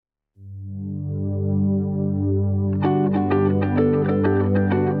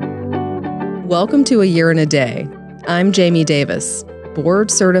Welcome to A Year and a Day. I'm Jamie Davis,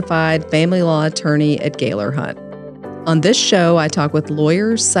 board-certified family law attorney at Gaylor Hunt. On this show, I talk with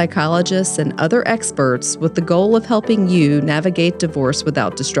lawyers, psychologists, and other experts with the goal of helping you navigate divorce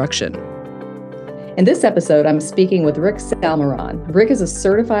without destruction. In this episode, I'm speaking with Rick Salmeron. Rick is a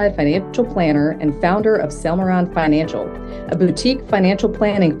certified financial planner and founder of Salmeron Financial, a boutique financial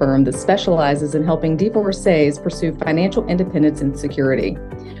planning firm that specializes in helping divorcees pursue financial independence and security.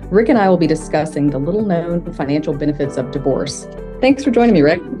 Rick and I will be discussing the little-known financial benefits of divorce. Thanks for joining me,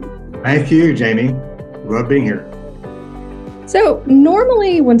 Rick. Thank you, Jamie. Love being here. So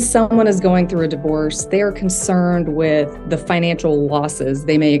normally when someone is going through a divorce, they are concerned with the financial losses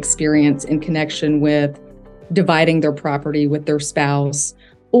they may experience in connection with dividing their property with their spouse,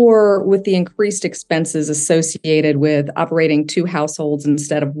 or with the increased expenses associated with operating two households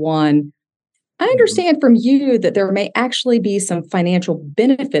instead of one. I understand from you that there may actually be some financial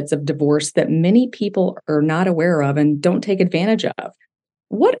benefits of divorce that many people are not aware of and don't take advantage of.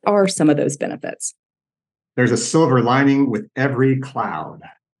 What are some of those benefits? There's a silver lining with every cloud.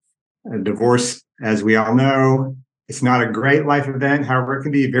 A divorce, as we all know, it's not a great life event. However, it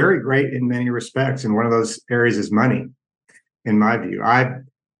can be very great in many respects. And one of those areas is money, in my view.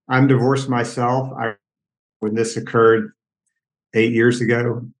 I'm divorced myself. When this occurred 9 years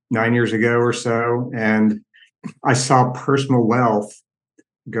ago or so, and I saw personal wealth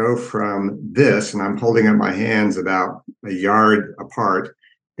go from this, and I'm holding up my hands about a yard apart,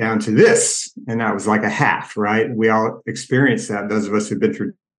 down to this, and that was like a half, right? We all experience that. Those of us who've been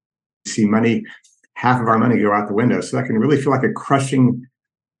through, see money, half of our money go out the window. So that can really feel like a crushing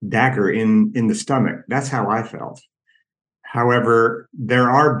dagger in the stomach. That's how I felt. However,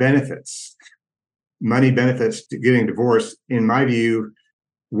 there are benefits, money benefits to getting divorced. In my view,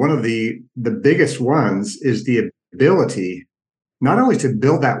 one of the biggest ones is the ability not only to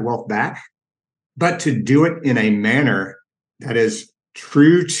build that wealth back, but to do it in a manner that is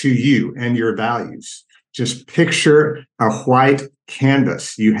true to you and your values. Just picture a white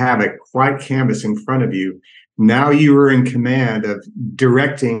canvas. You have a white canvas in front of you. Now you are in command of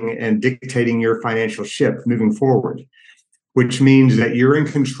directing and dictating your financial ship moving forward, which means that you're in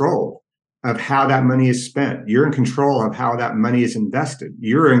control of how that money is spent. You're in control of how that money is invested.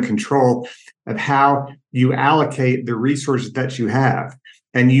 You're in control of how you allocate the resources that you have.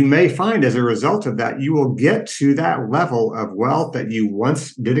 And you may find as a result of that, you will get to that level of wealth that you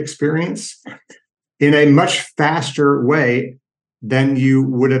once did experience in a much faster way than you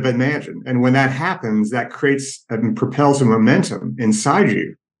would have imagined. And when that happens, that creates and propels a momentum inside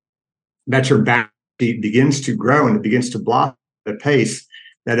you that your back begins to grow and it begins to blossom at a pace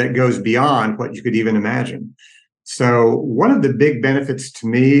that it goes beyond what you could even imagine. So one of the big benefits to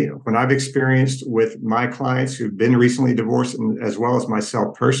me when I've experienced with my clients who've been recently divorced, and as well as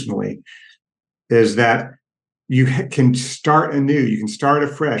myself personally, is that you can start anew. You can start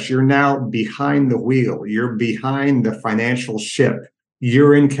afresh. You're now behind the wheel. You're behind the financial ship.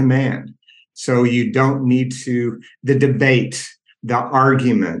 You're in command. So you don't need the debate, the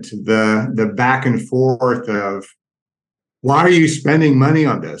argument, the back and forth of, why are you spending money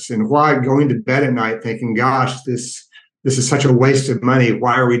on this? And why going to bed at night thinking, gosh, this is such a waste of money.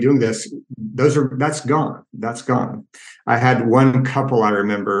 Why are we doing this? That's gone. That's gone. I had one couple I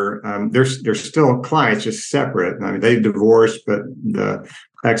remember, they're still clients, just separate. I mean, they divorced, but the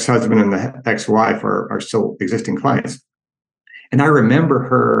ex-husband and the ex-wife are still existing clients. And I remember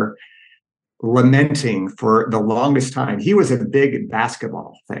her lamenting for the longest time. He was a big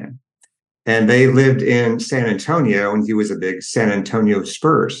basketball fan. And they lived in San Antonio, and he was a big San Antonio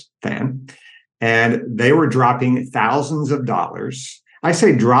Spurs fan. And they were dropping thousands of dollars. I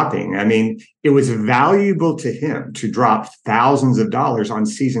say dropping, I mean, it was valuable to him to drop thousands of dollars on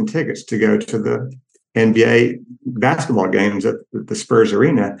season tickets to go to the NBA basketball games at the Spurs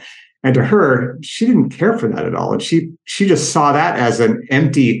arena. And to her, she didn't care for that at all. And she just saw that as an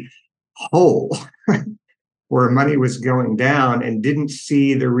empty hole where money was going down, and didn't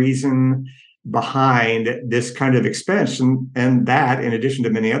see the reason behind this kind of expense. And that, in addition to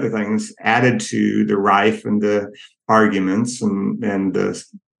many other things, added to the rife and the arguments and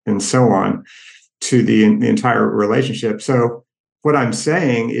so on to the entire relationship. So what I'm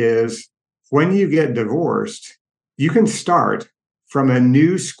saying is, when you get divorced, you can start from a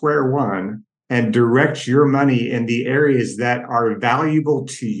new square one and direct your money in the areas that are valuable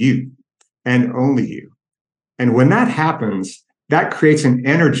to you and only you. And when that happens, that creates an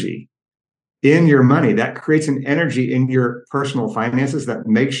energy in your money, that creates an energy in your personal finances that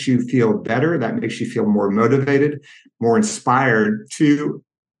makes you feel better, that makes you feel more motivated, more inspired to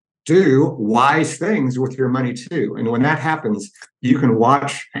do wise things with your money too. And when that happens, you can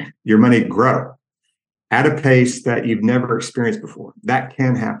watch your money grow at a pace that you've never experienced before. That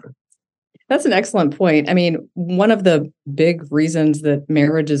can happen. That's an excellent point. I mean, one of the big reasons that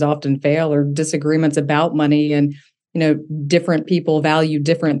marriages often fail are disagreements about money, and different people value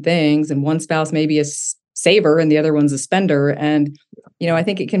different things, and one spouse may be a saver and the other one's a spender. And I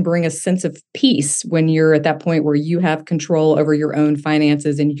think it can bring a sense of peace when you're at that point where you have control over your own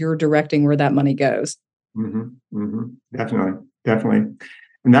finances and you're directing where that money goes. Definitely.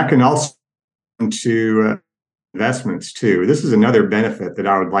 And that can also to investments too. This is another benefit that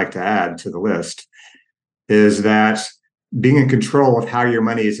I would like to add to the list, is that being in control of how your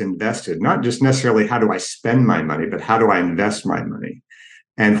money is invested, not just necessarily how do I spend my money, but how do I invest my money,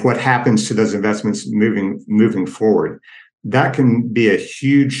 and what happens to those investments moving forward. That can be a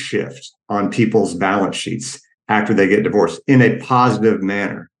huge shift on people's balance sheets after they get divorced in a positive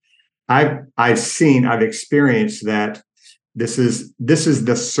manner. I've experienced that. This is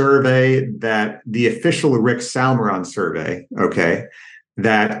the survey, that the official Rick Salmeron survey, okay,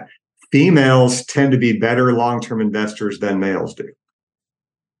 that females tend to be better long-term investors than males do.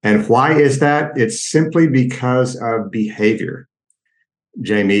 And why is that? It's simply because of behavior,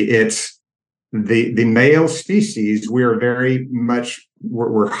 Jamie. It's the male species. We're very much,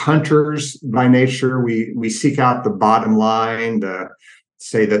 we're hunters by nature. We seek out the bottom line,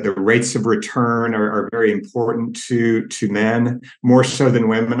 say that the rates of return are very important to men, more so than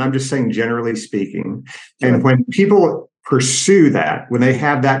women. I'm just saying, generally speaking. Sure. And when people pursue that, when they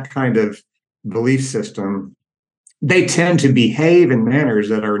have that kind of belief system, they tend to behave in manners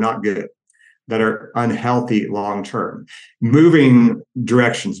that are not good, that are unhealthy long-term, moving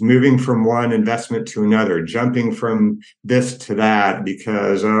directions, moving from one investment to another, jumping from this to that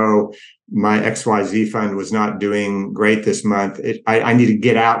because, my XYZ fund was not doing great this month. I need to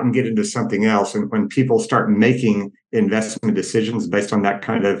get out and get into something else. And when people start making investment decisions based on that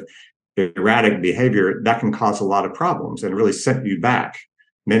kind of erratic behavior, that can cause a lot of problems and really set you back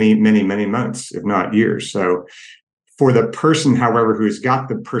many, many, many months, if not years. So for the person, however, who's got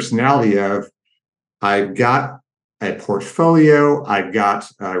the personality of, I've got a portfolio, I've got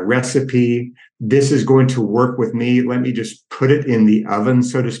a recipe, this is going to work with me, let me just put it in the oven,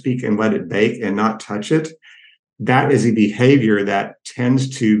 so to speak, and let it bake and not touch it. That is a behavior that tends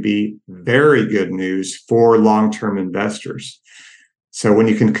to be very good news for long-term investors. So when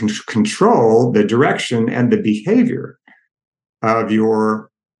you can control the direction and the behavior of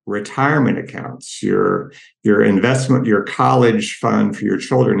your retirement accounts, your investment, your college fund for your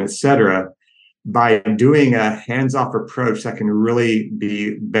children, et cetera, by doing a hands-off approach, that can really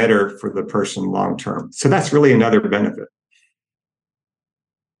be better for the person long-term. So that's really another benefit.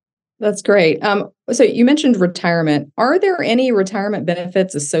 That's great. So you mentioned retirement. Are there any retirement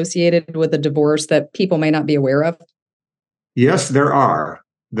benefits associated with a divorce that people may not be aware of? Yes, there are.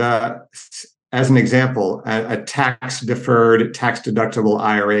 As an example, a tax-deferred, tax-deductible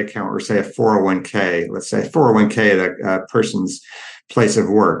IRA account, or say a 401k, let's say a 401k at a person's place of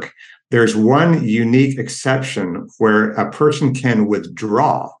work. There's one unique exception where a person can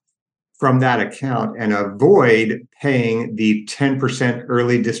withdraw from that account and avoid paying the 10%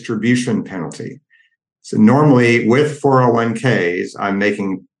 early distribution penalty. So normally with 401ks, I'm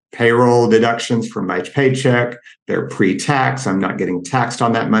making payroll deductions from my paycheck. They're pre-tax. I'm not getting taxed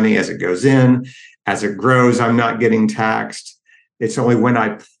on that money as it goes in. As it grows, I'm not getting taxed. It's only when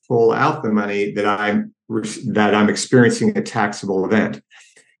I pull out the money that I'm experiencing a taxable event.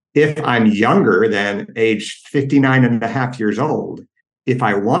 If I'm younger than age 59 and a half years old, if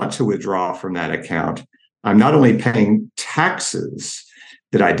I want to withdraw from that account, I'm not only paying taxes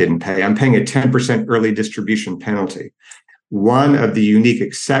that I didn't pay, I'm paying a 10% early distribution penalty. One of the unique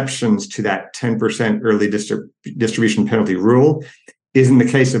exceptions to that 10% early distribution penalty rule is in the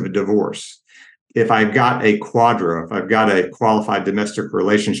case of a divorce. If I've got a QDRO, if I've got a qualified domestic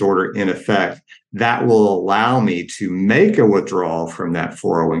relations order in effect, that will allow me to make a withdrawal from that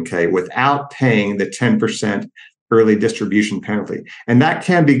 401k without paying the 10% early distribution penalty. And that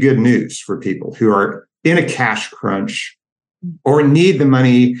can be good news for people who are in a cash crunch or need the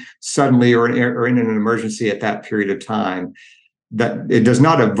money suddenly or in an emergency at that period of time. That it does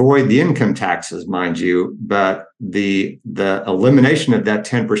not avoid the income taxes, mind you, but the elimination of that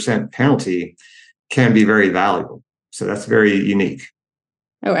 10% penalty can be very valuable. So that's very unique.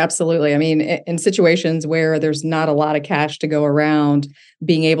 Oh, absolutely. I mean, in situations where there's not a lot of cash to go around,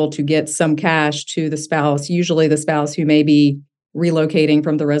 being able to get some cash to the spouse, usually the spouse who may be relocating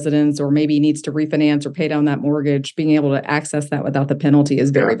from the residence or maybe needs to refinance or pay down that mortgage, being able to access that without the penalty is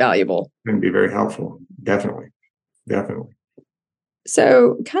very valuable. It can be very helpful. Definitely.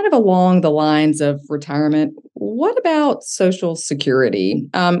 So, kind of along the lines of retirement, what about Social Security?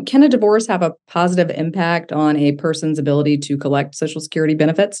 Can a divorce have a positive impact on a person's ability to collect Social Security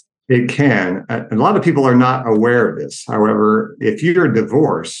benefits? It can. A lot of people are not aware of this. However, if you're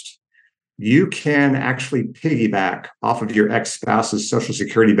divorced, you can actually piggyback off of your ex-spouse's Social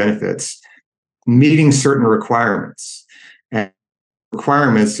Security benefits, meeting certain requirements. And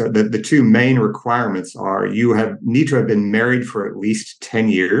requirements, the two main requirements are need to have been married for at least 10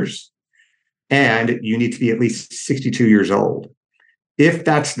 years, and you need to be at least 62 years old. If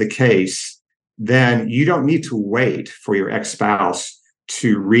that's the case, then you don't need to wait for your ex-spouse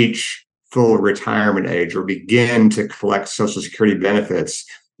to reach full retirement age or begin to collect Social Security benefits.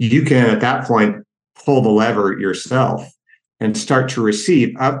 You can, at that point, pull the lever yourself and start to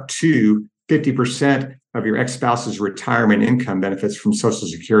receive up to 50% of your ex-spouse's retirement income benefits from Social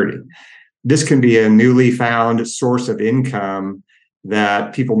Security. This can be a newly found source of income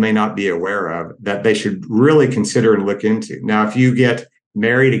that people may not be aware of, that they should really consider and look into. Now, if you get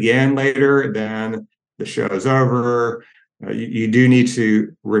married again later, then the show's over. You do need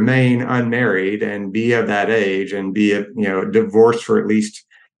to remain unmarried and be of that age and be divorced for at least,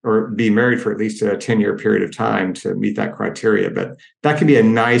 or be married for at least a 10-year period of time to meet that criteria. But that can be a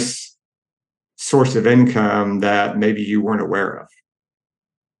nice source of income that maybe you weren't aware of.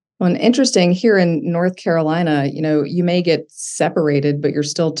 Well, and interesting, here in North Carolina, you may get separated, but you're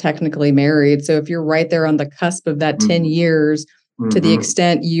still technically married. So if you're right there on the cusp of that 10 years, to the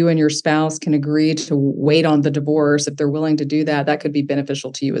extent you and your spouse can agree to wait on the divorce, if they're willing to do that, that could be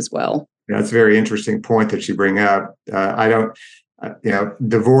beneficial to you as well. That's a very interesting point that you bring up.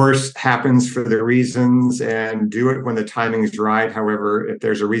 Divorce happens for the reasons, and do it when the timing is right. However, if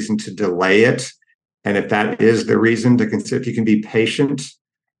there's a reason to delay it, and if that is the reason to consider, if you can be patient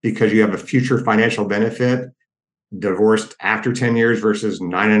because you have a future financial benefit, divorced after 10 years versus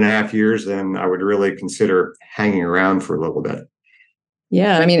 9.5 years, then I would really consider hanging around for a little bit.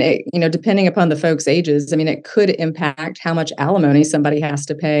 Yeah, I mean, depending upon the folks' ages, it could impact how much alimony somebody has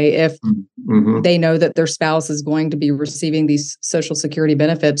to pay if they know that their spouse is going to be receiving these Social Security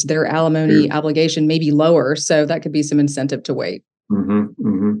benefits. Their alimony obligation may be lower, so that could be some incentive to wait.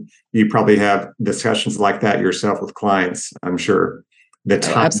 You probably have discussions like that yourself with clients, I'm sure. The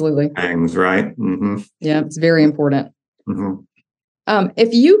time absolutely hangs, right? Yeah, it's very important.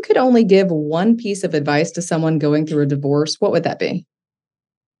 If you could only give one piece of advice to someone going through a divorce, what would that be?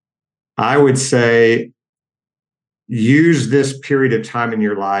 I would say use this period of time in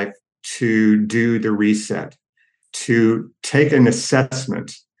your life to do the reset, to take an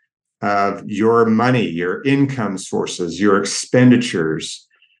assessment of your money, your income sources, your expenditures.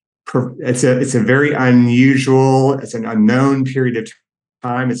 It's a very unusual, it's an unknown period of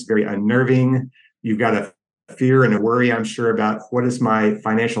time. It's very unnerving. You've got a fear and a worry, I'm sure, about what is my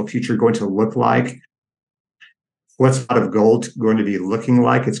financial future going to look like? What's pot of gold going to be looking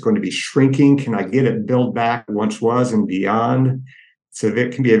like? It's going to be shrinking. Can I get it built back once was and beyond? So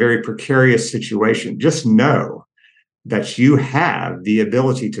it can be a very precarious situation. Just know that you have the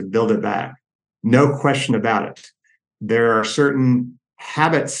ability to build it back. No question about it. There are certain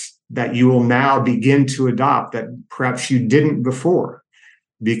habits that you will now begin to adopt that perhaps you didn't before,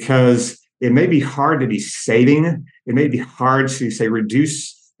 because it may be hard to be saving. It may be hard to, say,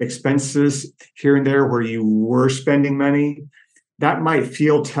 reduce expenses here and there where you were spending money. That might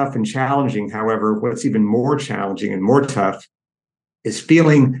feel tough and challenging. However, what's even more challenging and more tough is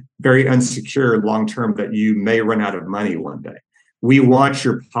feeling very unsecure long-term that you may run out of money one day. We want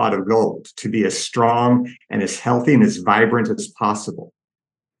your pot of gold to be as strong and as healthy and as vibrant as possible.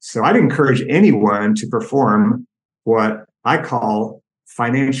 So I'd encourage anyone to perform what I call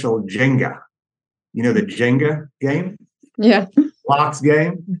financial Jenga. You know the Jenga game? Yeah. Blocks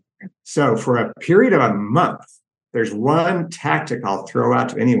game. So for a period of a month, there's one tactic I'll throw out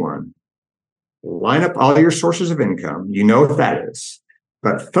to anyone. Line up all your sources of income. You know what that is,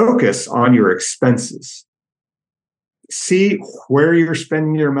 but focus on your expenses. See where you're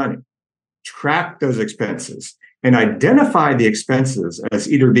spending your money. Track those expenses and identify the expenses as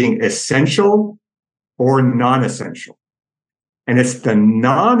either being essential or non-essential. And it's the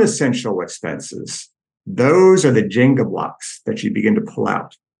non-essential expenses. Those are the Jenga blocks that you begin to pull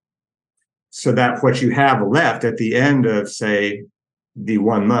out, so that what you have left at the end of, say, the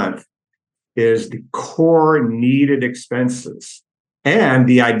 1 month is the core needed expenses and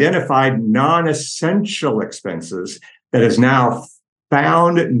the identified non-essential expenses that is now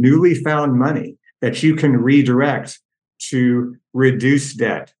newly found money that you can redirect to reduce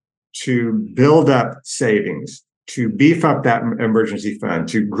debt, to build up savings, to beef up that emergency fund,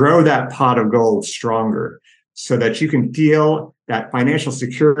 to grow that pot of gold stronger, so that you can feel that financial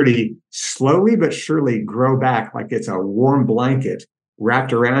security slowly but surely grow back like it's a warm blanket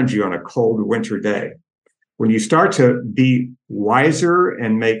wrapped around you on a cold winter day. When you start to be wiser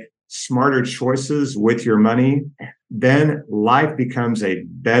and make smarter choices with your money, then life becomes a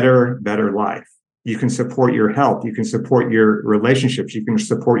better life. You can support your health. You can support your relationships. You can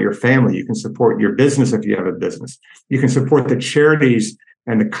support your family. You can support your business if you have a business. You can support the charities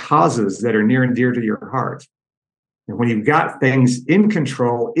and the causes that are near and dear to your heart. And when you've got things in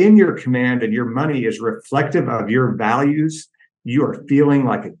control, in your command, and your money is reflective of your values, you are feeling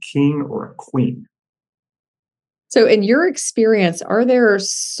like a king or a queen. So in your experience, are there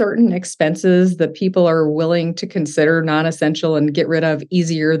certain expenses that people are willing to consider non-essential and get rid of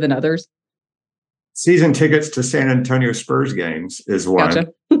easier than others? Season tickets to San Antonio Spurs games is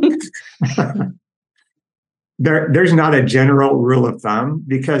one. Gotcha. There's not a general rule of thumb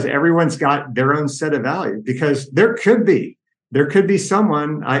because everyone's got their own set of values. Because there could be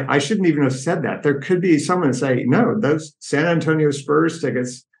someone, I shouldn't even have said that. There could be someone to say, no, those San Antonio Spurs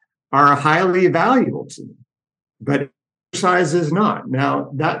tickets are highly valuable to me, but exercise is not.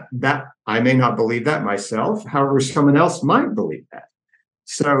 Now that I may not believe that myself. However, someone else might believe that.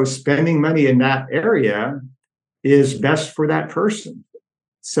 So spending money in that area is best for that person.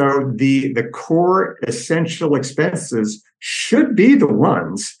 So the core essential expenses should be the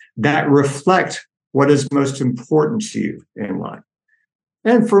ones that reflect what is most important to you in life.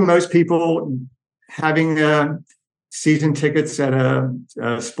 And for most people, having season tickets at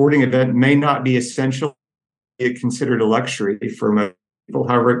a sporting event may not be essential. It's considered a luxury for most people.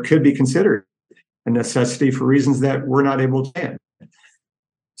 However, it could be considered a necessity for reasons that we're not able to end.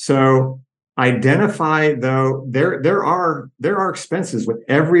 So identify, though, there are expenses with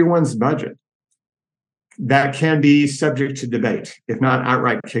everyone's budget that can be subject to debate, if not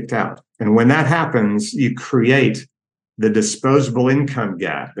outright kicked out. And when that happens, you create the disposable income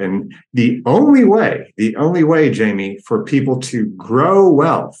gap. And the only way, Jamie, for people to grow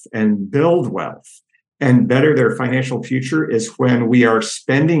wealth and build wealth and better their financial future is when we are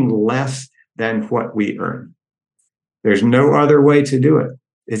spending less than what we earn. There's no other way to do it.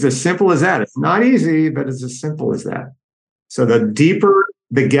 It's as simple as that. It's not easy, but it's as simple as that. So the deeper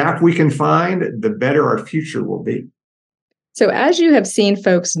the gap we can find, the better our future will be. So as you have seen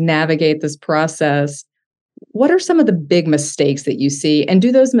folks navigate this process, what are some of the big mistakes that you see? And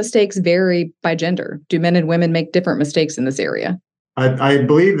do those mistakes vary by gender? Do men and women make different mistakes in this area? I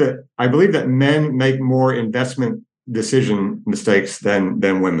believe that men make more investment decision mistakes than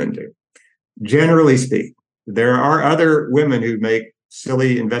women do. Generally speaking, there are other women who make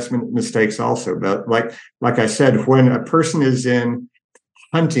silly investment mistakes also. But like I said, when a person is in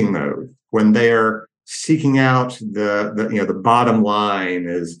hunting mode, when they are seeking out the bottom line,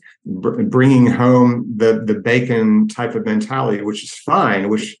 is bringing home the bacon type of mentality, which is fine,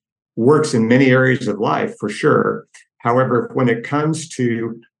 which works in many areas of life for sure. However, when it comes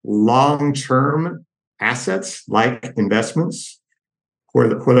to long-term assets like investments, or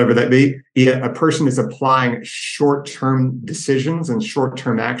whatever that be, a person is applying short-term decisions and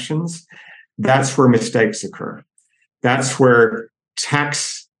short-term actions, that's where mistakes occur. That's where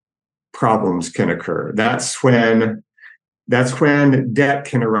tax problems can occur. That's when debt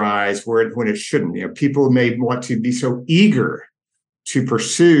can arise when it shouldn't. People may want to be so eager to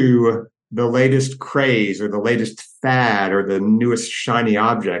pursue the latest craze or the latest fad or the newest shiny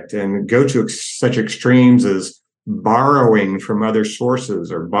object and go to such extremes as borrowing from other sources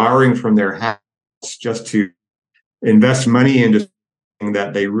or borrowing from their house just to invest money into something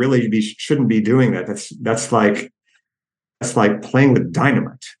that they really shouldn't be doing. That's like playing with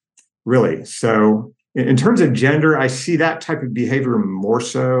dynamite, really. So in terms of gender, I see that type of behavior more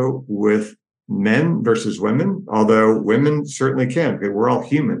so with men versus women, although women certainly can, because we're all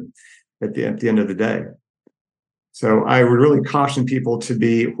human at the end of the day. So I would really caution people to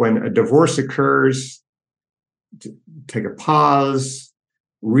be, when a divorce occurs, to take a pause,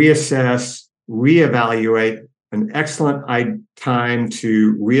 reassess, reevaluate. An excellent time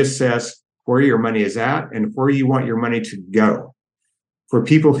to reassess where your money is at and where you want your money to go. For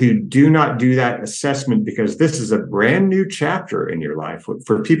people who do not do that assessment, because this is a brand new chapter in your life,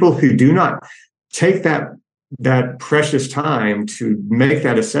 for people who do not take that precious time to make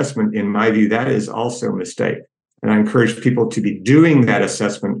that assessment, in my view, that is also a mistake. And I encourage people to be doing that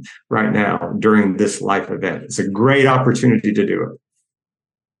assessment right now during this life event. It's a great opportunity to do it.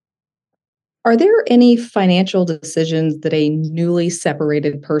 Are there any financial decisions that a newly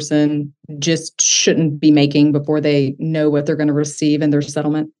separated person just shouldn't be making before they know what they're going to receive in their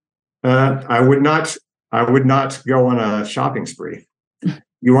settlement? I would not go on a shopping spree.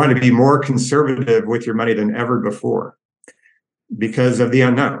 You want to be more conservative with your money than ever before because of the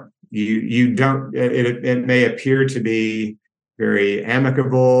unknown. You don't, it may appear to be very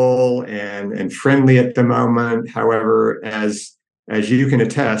amicable and friendly at the moment. However, as you can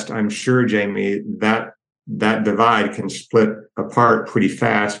attest, I'm sure, Jamie, that divide can split apart pretty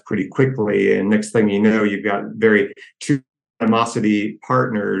fast, pretty quickly. And next thing you know, you've got very two animosity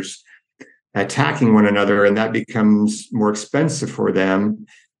partners attacking one another, and that becomes more expensive for them.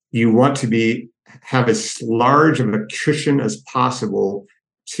 You want to have as large of a cushion as possible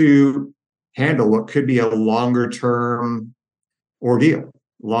to handle what could be a longer term ordeal,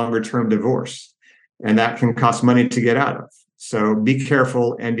 longer term divorce. And that can cost money to get out of. So be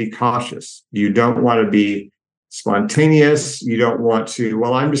careful and be cautious. You don't want to be spontaneous. You don't want to,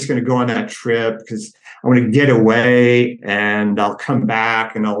 well, I'm just going to go on that trip because I want to get away and I'll come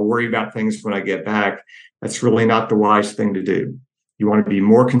back and I'll worry about things when I get back. That's really not the wise thing to do. You want to be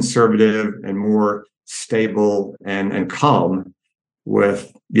more conservative and more stable and calm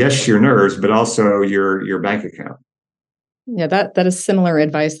with, yes, your nerves, but also your bank account. Yeah, that is similar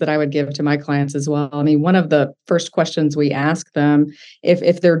advice that I would give to my clients as well. I mean, one of the first questions we ask them,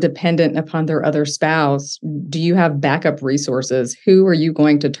 if they're dependent upon their other spouse, do you have backup resources? Who are you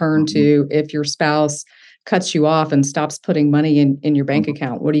going to turn to if your spouse cuts you off and stops putting money in your bank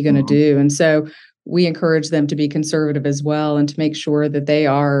account? What are you going to do? And so we encourage them to be conservative as well and to make sure that they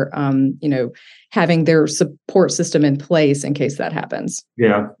are, having their support system in place in case that happens.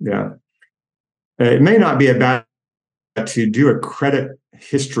 Yeah. It may not be a bad to do a credit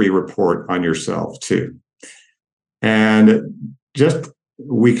history report on yourself too. And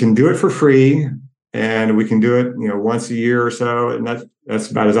we can do it for free, and we can do it, once a year or so. And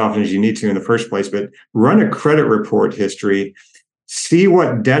that's about as often as you need to in the first place, but run a credit report history, see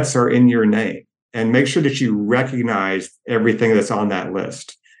what debts are in your name, and make sure that you recognize everything that's on that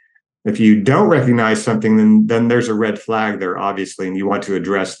list. If you don't recognize something, then there's a red flag there, obviously, and you want to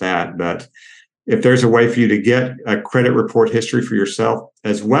address that. But if there's a way for you to get a credit report history for yourself,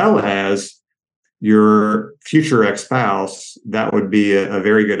 as well as your future ex-spouse, that would be a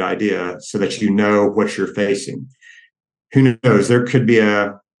very good idea so that you know what you're facing. Who knows? There could be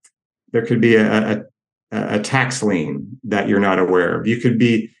a tax lien that you're not aware of. You could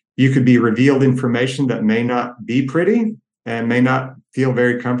be revealed information that may not be pretty and may not feel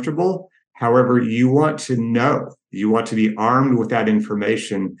very comfortable. However, you want to know. You want to be armed with that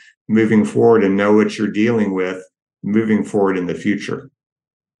information moving forward and know what you're dealing with moving forward in the future.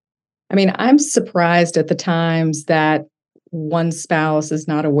 I mean, I'm surprised at the times that one spouse is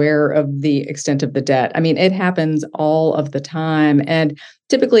not aware of the extent of the debt. I mean, it happens all of the time. And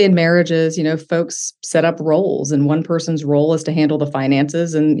typically in marriages, folks set up roles, and one person's role is to handle the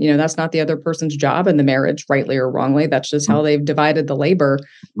finances. And, that's not the other person's job in the marriage, rightly or wrongly. That's just how they've divided the labor.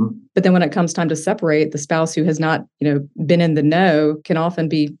 But then when it comes time to separate, the spouse who has not, been in the know can often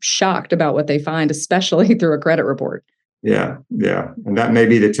be shocked about what they find, especially through a credit report. Yeah. And that may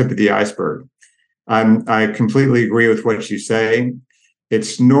be the tip of the iceberg. I completely agree with what you say.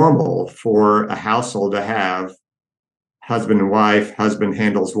 It's normal for a household to have husband and wife. Husband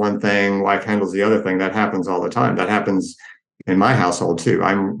handles one thing, wife handles the other thing. That happens all the time. That happens in my household too.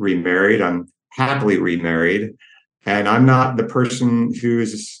 I'm remarried. I'm happily remarried. And I'm not the person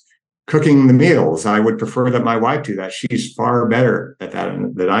who's cooking the meals. I would prefer that my wife do that. She's far better at that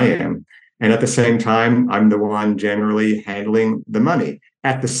than I am. And at the same time, I'm the one generally handling the money.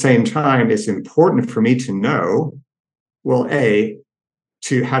 At the same time, it's important for me to know, well, A,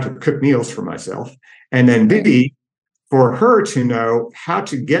 to how to cook meals for myself, and then B, for her to know how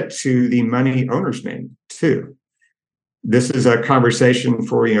to get to the money owner's name too. This is a conversation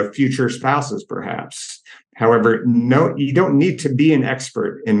for future spouses, perhaps. However, no, you don't need to be an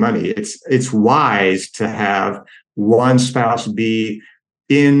expert in money. It's wise to have one spouse be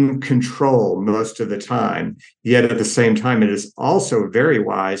in control most of the time. Yet at the same time, it is also very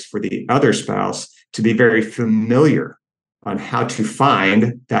wise for the other spouse to be very familiar on how to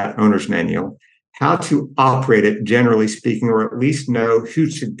find that owner's manual, how to operate it, generally speaking, or at least know who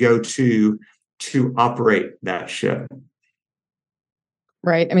to go to operate that ship.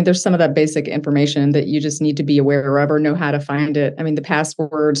 Right. I mean, there's some of that basic information that you just need to be aware of or know how to find it. I mean, the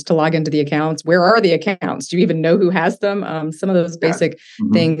passwords to log into the accounts. Where are the accounts? Do you even know who has them? Some of those basic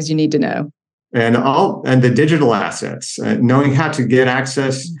things you need to know. And the digital assets, knowing how to get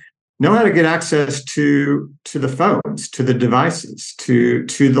access, to the phones, to the devices, to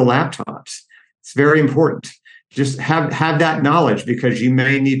the laptops. It's very important. Just have that knowledge, because you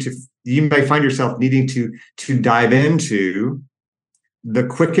may find yourself needing to dive into the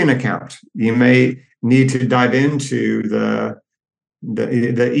Quicken account. You may need to dive into the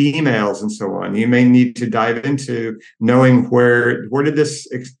the emails and so on. You may need to dive into knowing where did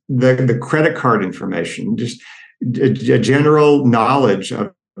the credit card information, just a general knowledge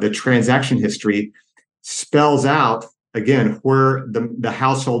of the transaction history spells out, again, where the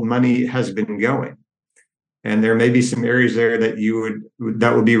household money has been going. And there may be some areas there that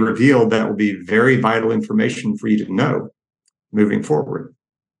will be revealed that will be very vital information for you to know moving forward.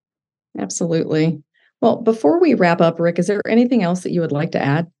 Absolutely. Well, before we wrap up, Rick, is there anything else that you would like to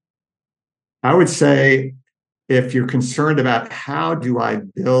add? I would say, if you're concerned about how do I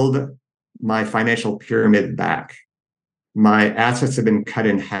build my financial pyramid back, my assets have been cut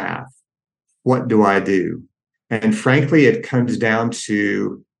in half, what do I do? And frankly, it comes down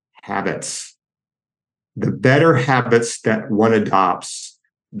to habits. The better habits that one adopts,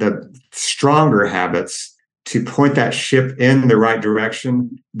 the stronger habits to point that ship in the right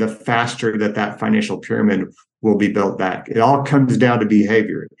direction, the faster that financial pyramid will be built back. It all comes down to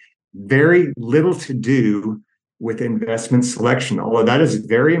behavior. Very little to do with investment selection, although that is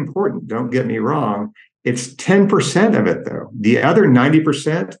very important. Don't get me wrong. It's 10% of it, though. The other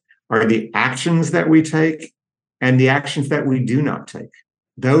 90% are the actions that we take and the actions that we do not take.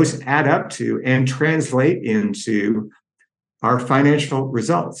 Those add up to and translate into our financial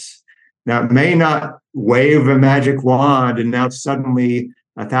results. Now, it may not wave a magic wand and now suddenly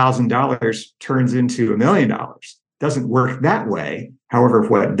 $1,000 turns into $1 million. Doesn't work that way. However,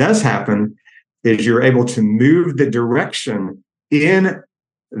 what does happen is you're able to move the direction in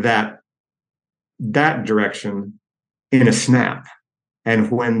that direction in a snap.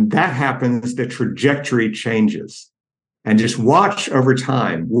 And when that happens, the trajectory changes. And just watch over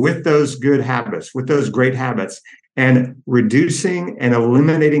time with those good habits, with those great habits, and reducing and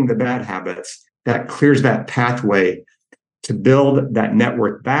eliminating the bad habits, that clears that pathway to build that net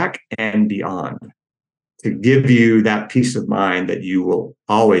worth back and beyond, to give you that peace of mind that you will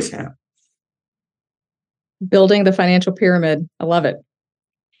always have. Building the financial pyramid. I love it.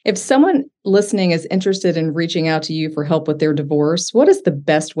 If someone listening is interested in reaching out to you for help with their divorce, what is the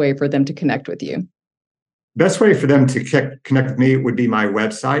best way for them to connect with you? Best way for them to connect with me would be my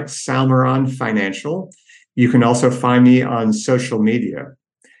website, Salmeron Financial. You can also find me on social media.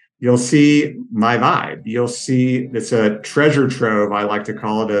 You'll see my vibe. You'll see it's a treasure trove, I like to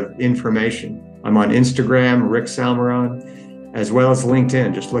call it, of information. I'm on Instagram, Rick Salmeron, as well as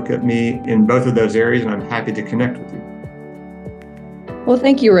LinkedIn. Just look at me in both of those areas, and I'm happy to connect with you. Well,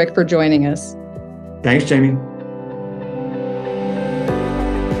 thank you, Rick, for joining us. Thanks, Jamie.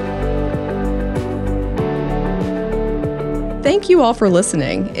 Thank you all for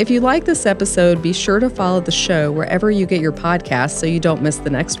listening. If you like this episode, be sure to follow the show wherever you get your podcasts so you don't miss the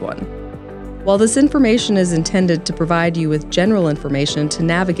next one. While this information is intended to provide you with general information to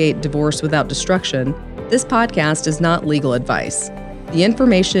navigate divorce without destruction, this podcast is not legal advice. The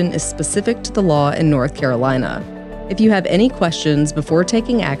information is specific to the law in North Carolina. If you have any questions before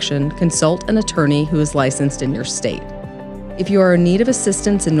taking action, consult an attorney who is licensed in your state. If you are in need of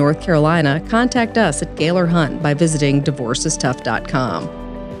assistance in North Carolina, contact us at Gaylor Hunt by visiting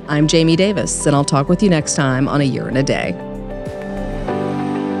divorcestough.com. I'm Jamie Davis, and I'll talk with you next time on A Year and a Day.